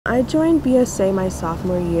I joined BSA my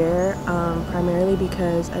sophomore year primarily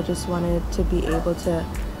because I just wanted to be able to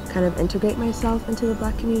kind of integrate myself into the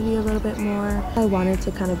Black community a little bit more. I wanted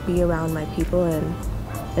to kind of be around my people and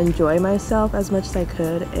enjoy myself as much as I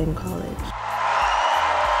could in college.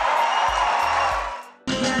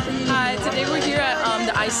 Hi, today we're here at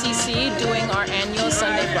the ICC doing our annual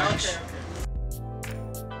Sunday Brunch.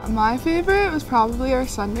 My favorite was probably our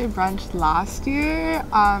Sunday brunch last year.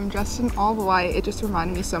 Dressed in all white, it just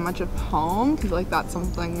reminded me so much of home, because like that's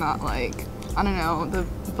something that, like, I don't know, the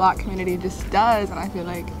Black community just does, and I feel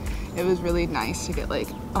like it was really nice to get like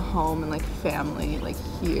a home and like family like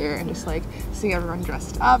here and just like see everyone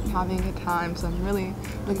dressed up and having a good time. So I'm really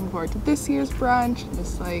looking forward to this year's brunch and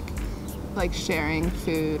just like sharing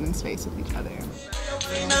food and space with each other.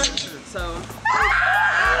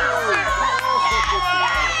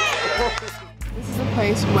 This is a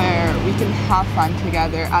place where we can have fun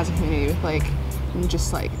together as a community with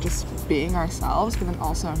just being ourselves, but then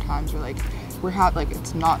also in times where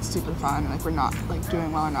it's not super fun, like we're not like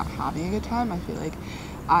doing well or not having a good time. I feel like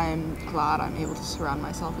I'm glad I'm able to surround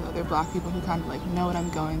myself with other Black people who kind of like know what I'm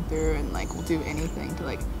going through and like will do anything to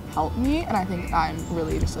like help me, and I think I'm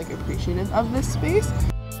really just like appreciative of this space.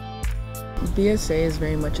 BSA is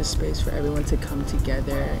very much a space for everyone to come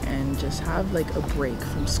together and just have like a break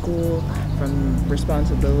from school, from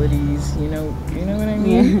responsibilities, you know what I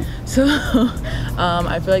mean? Yeah. So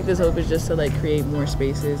I feel like this hope is just to like create more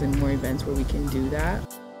spaces and more events where we can do that.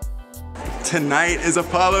 Tonight is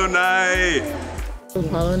Apollo night!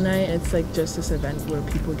 Apollo night, it's like just this event where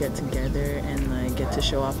people get together and like get to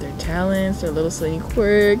show off their talents, their little silly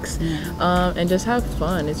quirks, and just have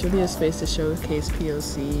fun. It's really a space to showcase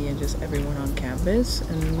POC and just everyone on campus,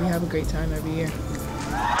 and we have a great time every year.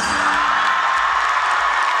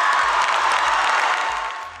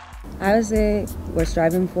 I would say we're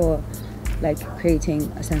striving for like creating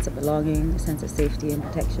a sense of belonging, a sense of safety and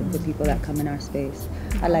protection for people that come in our space.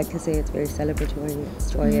 I like to say it's very celebratory, it's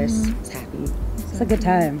joyous, it's happy. It's a good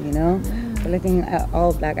time, you know? We're looking at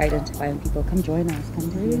all Black identifying people. Come join us, come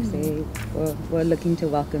to BSA. We're looking to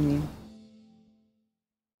welcome you.